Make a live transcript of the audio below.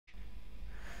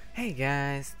Hey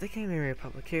guys, the Gaming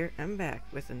Republic here. I'm back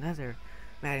with another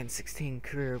Madden 16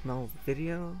 career mode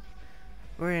video.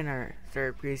 We're in our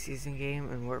third preseason game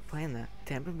and we're playing the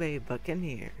Tampa Bay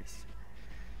Buccaneers.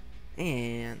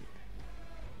 And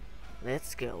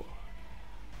let's go.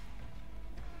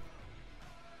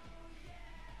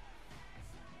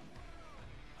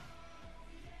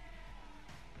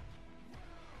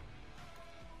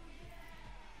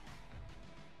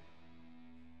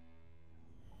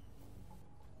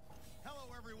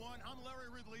 Everyone, I'm Larry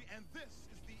Ridley, and this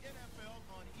is the NFL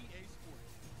on EA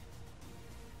Sports.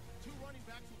 Two running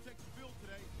backs will take the field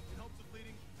today in hopes of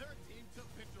leading their team to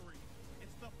victory.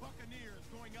 It's the Buccaneers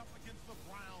going up against the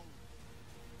Browns.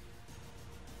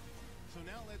 So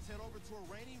now let's head over to a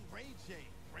reigning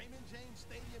Raymond James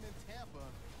Stadium in Tampa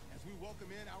as we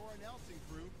welcome in our announcing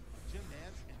crew, Jim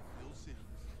Nance and Phil Sims.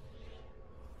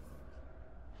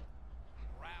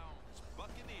 Browns,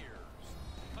 Buccaneers,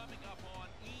 coming up on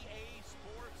EA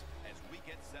Sports as we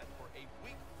get set for a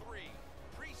Week 3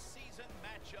 preseason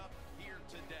matchup here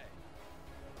today.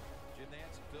 Jim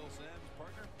Nance and Phil Sims,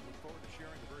 partner, look forward to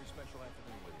sharing a very special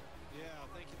afternoon with you. Yeah,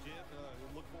 thank you, Jim.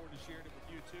 Look forward to sharing it with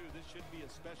you, too. This should be a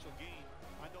special game.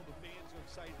 I know the fans are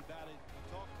excited about it.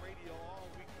 Talk radio all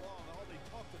week long. All they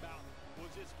talked about was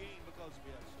this game because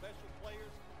we have special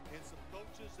players and some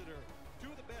coaches that are two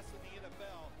of the best in the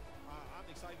NFL. I'm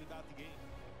excited about the game.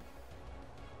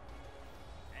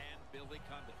 And Billy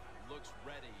Condon looks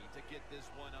ready to get this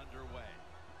one underway.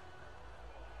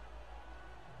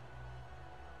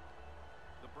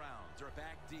 The Browns are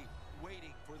back deep,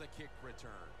 waiting for the kick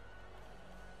return.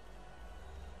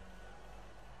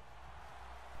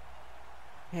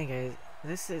 Hey guys,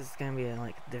 this is gonna be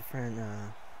like a different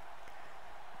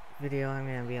video. I'm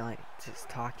gonna be like just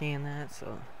talking and that,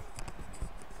 so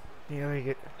here we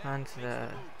get onto the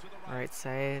right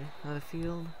side of the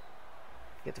field,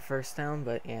 get the first down.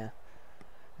 But yeah,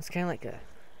 it's kind of like a,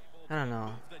 I don't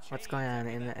know what's going on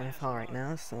in the NFL right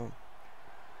now, so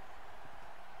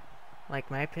like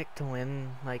my pick to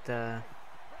win like the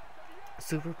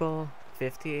Super Bowl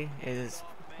 50 is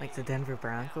like the Denver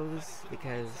Broncos,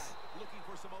 because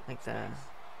like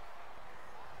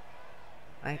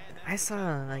I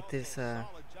saw like this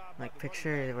like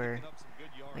picture where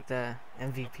like the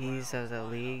MVPs of the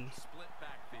league,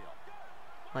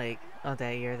 like of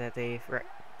that year that they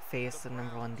faced the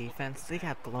 #1 defense, they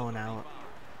got blown out,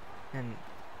 and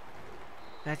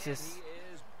that just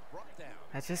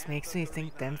makes me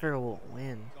think Denver will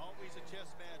win.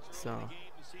 So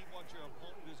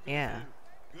yeah,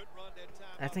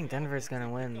 I think Denver's gonna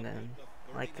win. And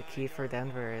like the key for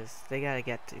Denver is they gotta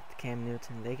get to Cam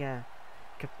Newton. They gotta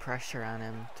get pressure on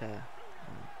him to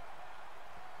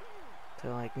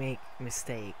like make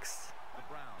mistakes.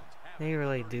 They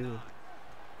really do.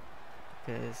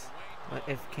 Because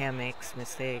if Cam makes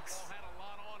mistakes,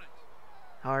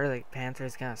 how are the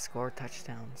Panthers gonna score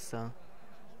touchdowns? So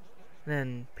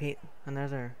then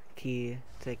another key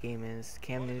to the game is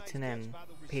Cam Newton and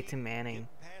Peyton Manning.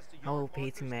 How will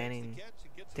Peyton Manning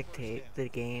dictate the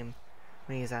game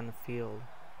when he's on the field?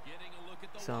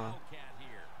 So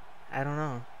I don't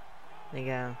know.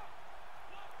 I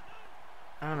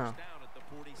don't know.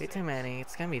 Peyton Manning,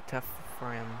 it's gonna be tough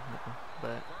for him,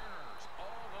 but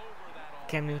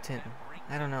Cam Newton,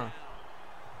 I don't know.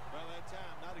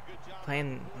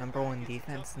 Playing #1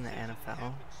 defense in the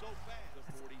NFL,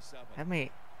 I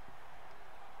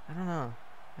don't know.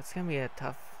 It's gonna be a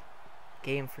tough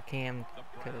game for Cam,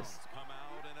 because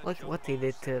look what they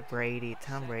did to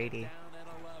Tom Brady.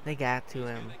 They got to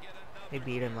him. They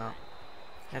beat him up.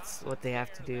 That's what they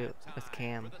have to do with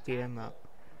Cam. Beat him up.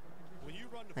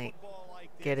 Like,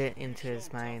 get it into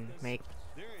his mind.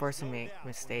 Force him to make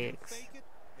mistakes.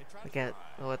 Look at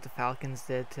what the Falcons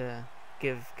did to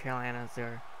give Carolina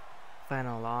their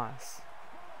final loss.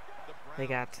 They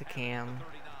got to Cam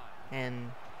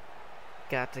and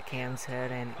got to Cam's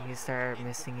head, and he started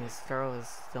missing his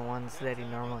throws, the ones that he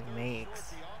normally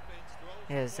makes.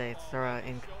 It is a throw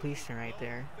incompletion right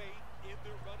there.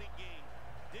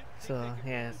 So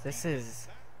yeah, this is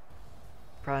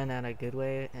probably not a good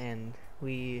way, and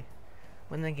we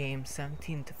win the game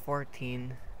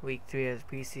 17-14. Week 3 of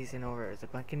the preseason over the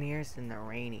Buccaneers in the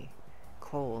rainy,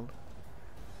 cold.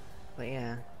 But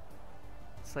yeah,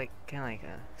 it's like kind of like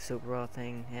a Super Bowl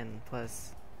thing, and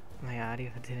plus my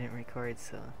audio didn't record,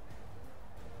 so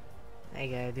I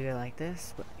gotta do it like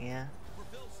this. But yeah,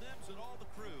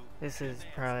 this is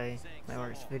probably my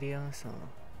worst video, so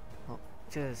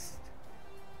just